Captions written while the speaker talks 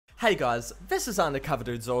Hey guys, this is Undercover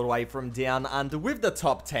Dudes all the way from Down Under with the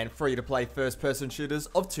top 10 free-to-play first-person shooters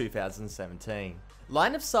of 2017.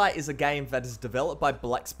 Line of Sight is a game that is developed by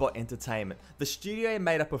BlackShot Entertainment, the studio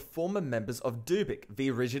made up of former members of Dubik,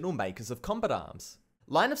 the original makers of Combat Arms.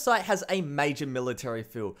 Line of Sight has a major military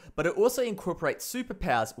feel, but it also incorporates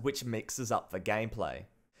superpowers which mixes up the gameplay.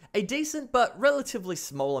 A decent but relatively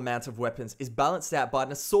small amount of weapons is balanced out by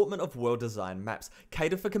an assortment of well-designed maps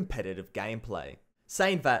catered for competitive gameplay.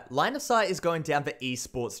 Saying that, Line of Sight is going down the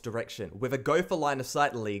esports direction, with a Go for Line of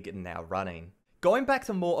Sight league now running. Going back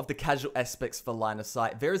to more of the casual aspects for Line of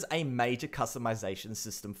Sight, there is a major customization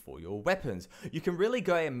system for your weapons. You can really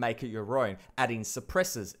go and make it your own, adding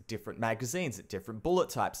suppressors, different magazines, different bullet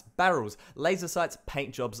types, barrels, laser sights,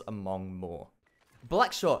 paint jobs, among more.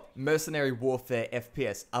 BlackShot, Mercenary Warfare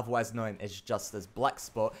FPS, otherwise known as just as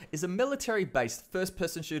BlackShot, is a military-based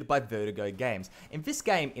first-person shooter by Vertigo Games, and this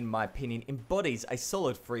game, in my opinion, embodies a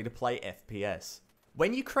solid free-to-play FPS.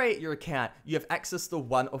 When you create your account, you have access to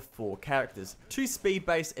one of 4 characters, 2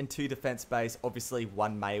 speed-based and 2 defense-based, obviously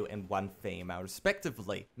 1 male and 1 female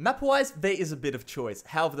respectively. Map-wise, there is a bit of choice,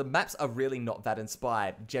 however the maps are really not that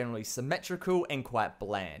inspired, generally symmetrical and quite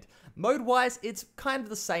bland. Mode-wise, it's kind of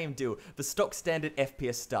the same deal, the stock standard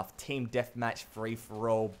FPS stuff, team deathmatch,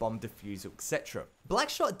 free-for-all, bomb defusal, etc.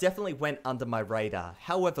 BlackShot definitely went under my radar,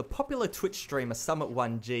 however popular Twitch streamer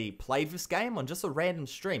Summit1G played this game on just a random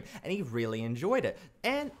stream and he really enjoyed it.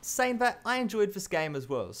 And saying that, I enjoyed this game as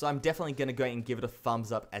well, so I'm definitely going to go and give it a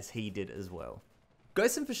thumbs up as he did as well.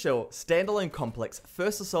 Ghost in the Shell standalone complex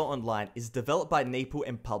First Assault Online is developed by Neepal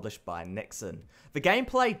and published by Nexon. The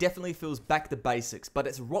gameplay definitely feels back to basics, but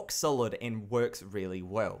it's rock solid and works really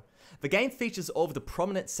well. The game features all of the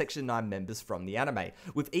prominent Section 9 members from the anime,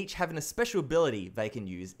 with each having a special ability they can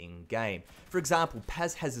use in-game. For example,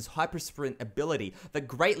 Paz has his Hyper Sprint ability that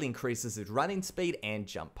greatly increases his running speed and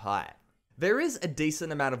jump height. There is a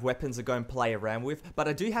decent amount of weapons to go and play around with, but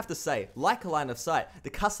I do have to say, like Line of Sight, the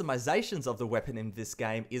customizations of the weapon in this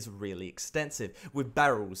game is really extensive, with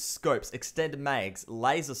barrels, scopes, extended mags,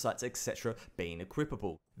 laser sights, etc. being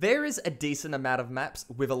equipable. There is a decent amount of maps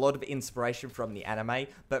with a lot of inspiration from the anime,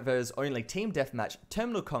 but there is only Team Deathmatch,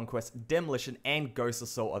 Terminal Conquest, Demolition, and Ghost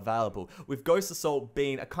Assault available, with Ghost Assault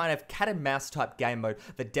being a kind of cat and mouse type game mode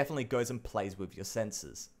that definitely goes and plays with your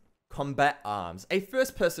senses. Combat Arms, a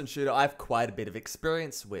first-person shooter I have quite a bit of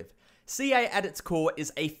experience with. CA at its core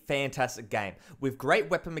is a fantastic game, with great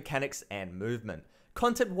weapon mechanics and movement.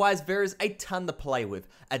 Content-wise, there is a ton to play with,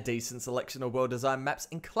 a decent selection of well-designed maps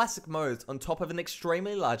and classic modes on top of an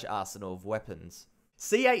extremely large arsenal of weapons.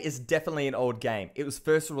 CA is definitely an old game, it was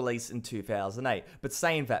first released in 2008, but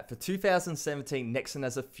saying that, for 2017 Nexon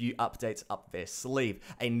has a few updates up their sleeve,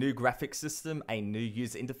 a new graphics system, a new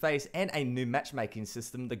user interface, and a new matchmaking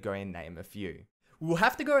system to go and name a few. We'll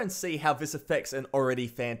have to go and see how this affects an already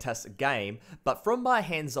fantastic game, but from my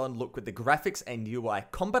hands-on look with the graphics and UI,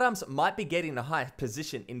 Combat Arms might be getting a high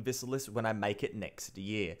position in this list when I make it next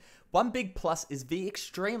year. One big plus is the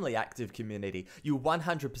extremely active community. You'll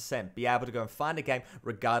 100% be able to go and find a game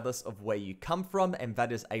regardless of where you come from, and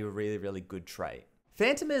that is a really good trait.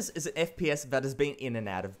 Phantoms is an FPS that has been in and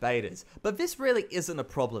out of betas, but this really isn't a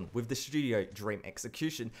problem with the studio Dream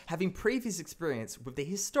Execution having previous experience with the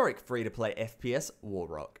historic free-to-play FPS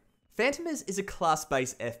Warrock. Phantoms is a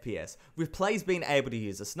class-based FPS, with players being able to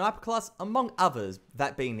use a sniper class among others,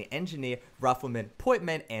 that being the Engineer, Rifleman,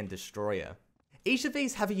 Pointman, and Destroyer. Each of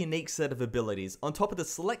these have a unique set of abilities on top of the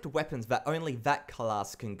select weapons that only that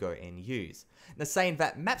class can go and use. Now saying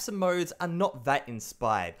that, maps and modes are not that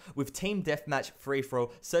inspired, with Team Deathmatch,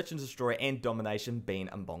 Free-For-All, Search and Destroy, and Domination being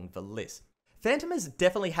among the list. Phantoms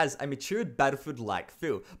definitely has a matured Battlefield-like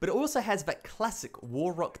feel, but it also has that classic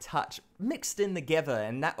Warrock touch mixed in together,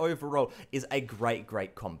 and that overall is a great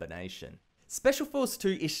combination. Special Force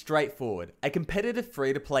 2 is straightforward, a competitive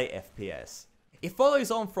free-to-play FPS. It follows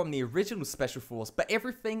on from the original Special Force, but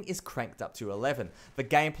everything is cranked up to 11. The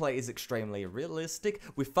gameplay is extremely realistic,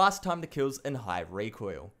 with fast time to kills and high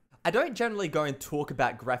recoil. I don't generally go and talk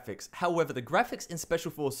about graphics, however the graphics in Special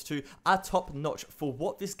Force 2 are top notch for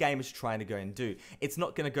what this game is trying to go and do. It's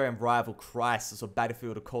not going to go and rival Crysis or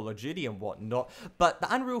Battlefield or Call of Duty and whatnot, but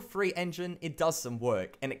the Unreal 3 engine, it does some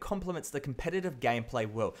work, and it complements the competitive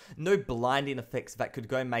gameplay well. No blinding effects that could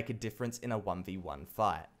go and make a difference in a 1v1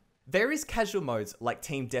 fight. There is casual modes like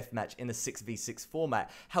Team Deathmatch in a 6v6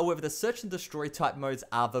 format, however the Search and Destroy type modes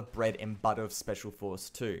are the bread and butter of Special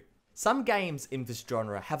Force 2. Some games in this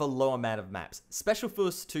genre have a low amount of maps. Special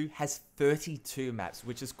Force 2 has 32 maps,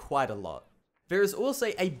 which is quite a lot. There is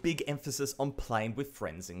also a big emphasis on playing with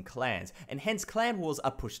friends and clans, and hence clan wars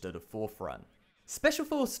are pushed to the forefront. Special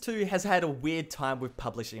Force 2 has had a weird time with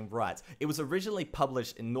publishing rights. It was originally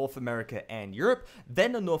published in North America and Europe,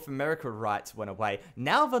 then the North America rights went away.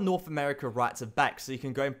 Now the North America rights are back, so you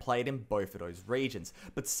can go and play it in both of those regions.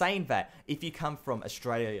 But saying that, if you come from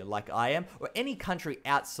Australia like I am, or any country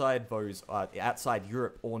outside those, outside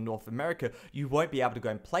Europe or North America, you won't be able to go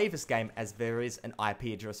and play this game as there is an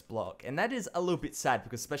IP address block. And that is a little bit sad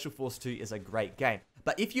because Special Force 2 is a great game.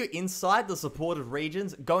 But if you're inside the supported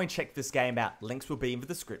regions, go and check this game out. Links will be in the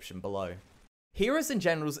description below. Heroes and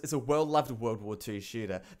Generals is a well-loved World War II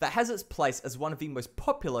shooter that has its place as one of the most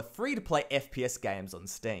popular free-to-play FPS games on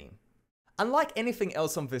Steam. Unlike anything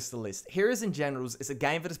else on this list, Heroes and Generals is a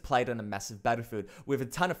game that is played on a massive battlefield with a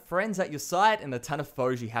ton of friends at your side and a ton of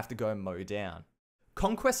foes you have to go and mow down.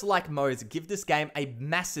 Conquest-like modes give this game a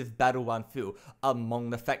massive Battle 1 feel, among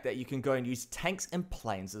the fact that you can go and use tanks and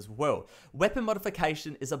planes as well. Weapon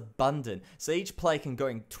modification is abundant, so each player can go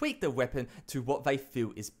and tweak their weapon to what they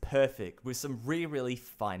feel is perfect, with some really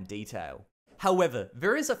fine detail. However,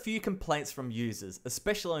 there is a few complaints from users,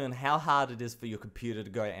 especially on how hard it is for your computer to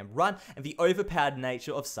go and run and the overpowered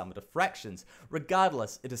nature of some of the fractions.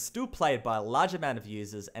 Regardless, it is still played by a large amount of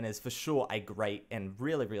users and is for sure a great and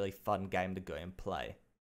really fun game to go and play.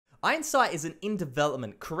 Iron Sight is an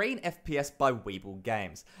in-development Korean FPS by Weeble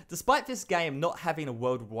Games. Despite this game not having a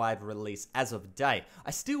worldwide release as of date,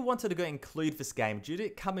 I still wanted to go include this game due to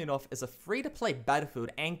it coming off as a free-to-play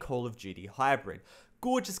Battlefield and Call of Duty hybrid.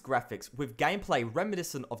 Gorgeous graphics with gameplay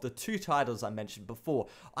reminiscent of the two titles I mentioned before,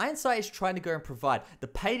 Iron Sight is trying to go and provide the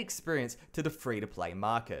paid experience to the free-to-play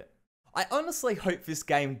market. I honestly hope this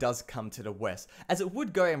game does come to the West, as it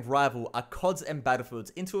would go and rival our CODs and Battlefields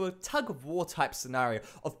into a tug-of-war type scenario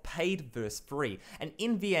of paid versus free, and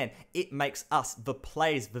in the end, it makes us, the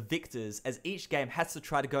players, the victors, as each game has to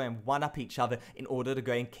try to go and one-up each other in order to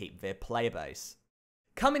go and keep their player base.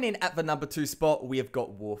 Coming in at the number 2 spot, we have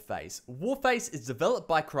got Warface. Warface is developed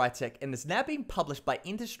by Crytek and is now being published by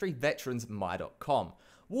industry veterans My.com.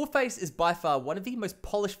 Warface is by far one of the most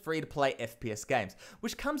polished free-to-play FPS games,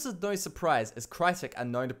 which comes as no surprise as Crytek are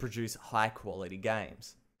known to produce high-quality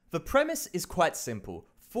games. The premise is quite simple.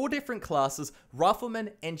 4 different classes,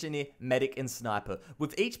 Rifleman, Engineer, Medic and Sniper,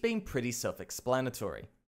 with each being pretty self-explanatory.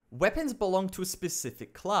 Weapons belong to a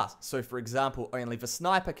specific class, so for example, only the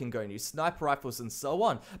sniper can go and use sniper rifles and so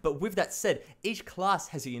on, but with that said, each class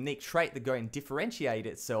has a unique trait that go and differentiate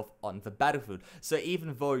itself on the battlefield, so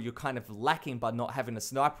even though you're kind of lacking by not having a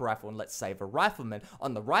sniper rifle and let's say the rifleman,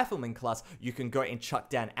 on the rifleman class, you can go and chuck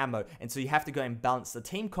down ammo, and so you have to go and balance the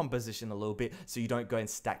team composition a little bit so you don't go and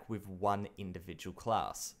stack with one individual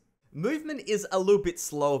class. Movement is a little bit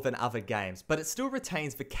slower than other games, but it still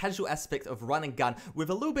retains the casual aspect of run and gun with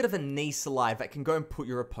a little bit of a knee slide that can go and put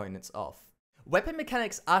your opponents off. Weapon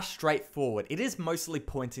mechanics are straightforward. It is mostly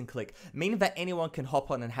point and click, meaning that anyone can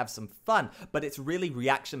hop on and have some fun, but it's really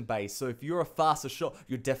reaction based, so if you're a faster shot,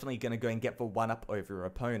 you're definitely going to go and get the one up over your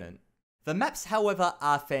opponent. The maps, however,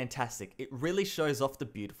 are fantastic. It really shows off the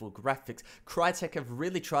beautiful graphics. Crytek have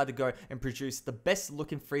really tried to go and produce the best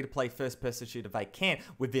looking free-to-play first-person shooter they can,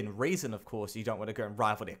 within reason of course. You don't want to go and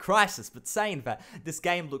rival their Crysis, but saying that, this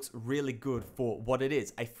game looks really good for what it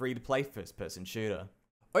is, a free-to-play first-person shooter.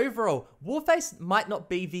 Overall, Warface might not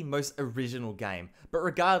be the most original game, but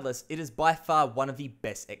regardless, it is by far one of the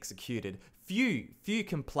best executed. Few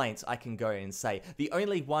complaints I can go and say. The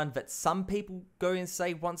only one that some people go and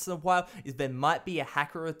say once in a while is there might be a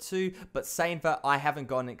hacker or two, but saying that, I haven't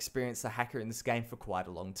gone and experienced a hacker in this game for quite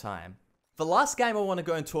a long time. The last game I want to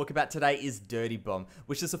go and talk about today is Dirty Bomb,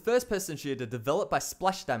 which is a first-person shooter developed by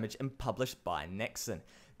Splash Damage and published by Nexon.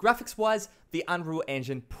 Graphics wise, the Unreal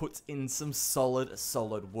Engine puts in some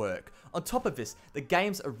solid work. On top of this, the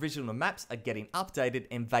game's original maps are getting updated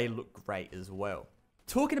and they look great as well.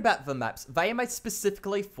 Talking about the maps, they are made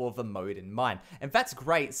specifically for the mode in mind, and that's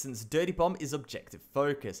great since Dirty Bomb is objective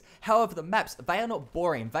focused. However, the maps, they are not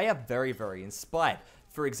boring, they are very inspired.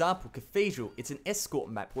 For example, Cathedral, it's an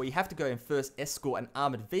escort map where you have to go and first escort an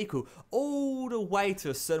armored vehicle all the way to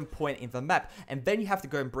a certain point in the map, and then you have to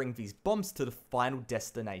go and bring these bombs to the final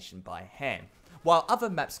destination by hand. While other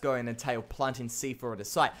maps go and entail planting C4 at a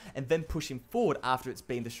site and then pushing forward after it's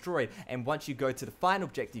been destroyed, and once you go to the final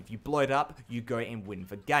objective, you blow it up, you go and win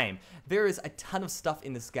the game. There is a ton of stuff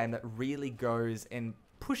in this game that really goes and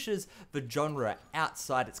pushes the genre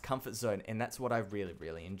outside its comfort zone, and that's what I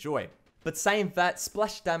really enjoy. But saying that,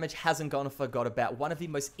 Splash Damage hasn't gone and forgot about one of the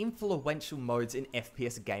most influential modes in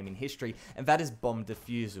FPS gaming history, and that is Bomb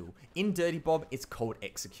Defusal. In Dirty Bomb, it's called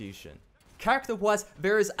Execution. Character-wise,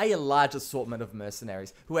 there is a large assortment of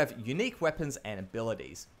mercenaries who have unique weapons and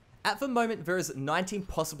abilities. At the moment, there is 19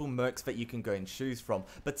 possible mercs that you can go and choose from,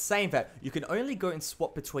 but saying that, you can only go and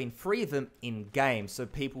swap between 3 of them in-game, so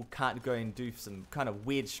people can't go and do some kind of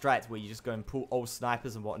weird strats where you just go and pull old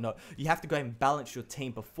snipers and whatnot. You have to go and balance your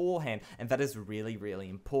team beforehand, and that is really, really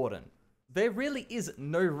important. There really is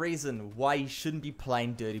no reason why you shouldn't be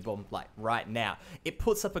playing Dirty Bomb like right now. It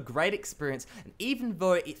puts up a great experience, and even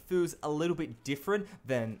though it feels a little bit different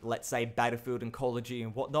than, let's say, Battlefield and Call of Duty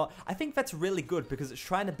and whatnot, I think that's really good because it's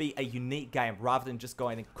trying to be a unique game rather than just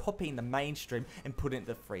going and copying the mainstream and putting it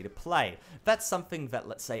to free-to-play. That's something that,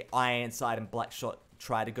 let's say, Ironside and BlackShot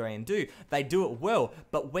try to go and do. They do it well,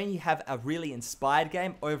 but when you have a really inspired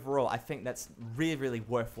game, overall, I think that's really, really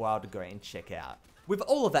worthwhile to go and check out. With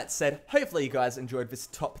all of that said, hopefully you guys enjoyed this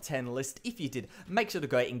top 10 list. If you did, make sure to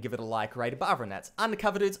go and give it a like rating. But other than that,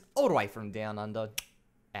 Undercover Dudes, all the way from down under,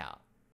 out.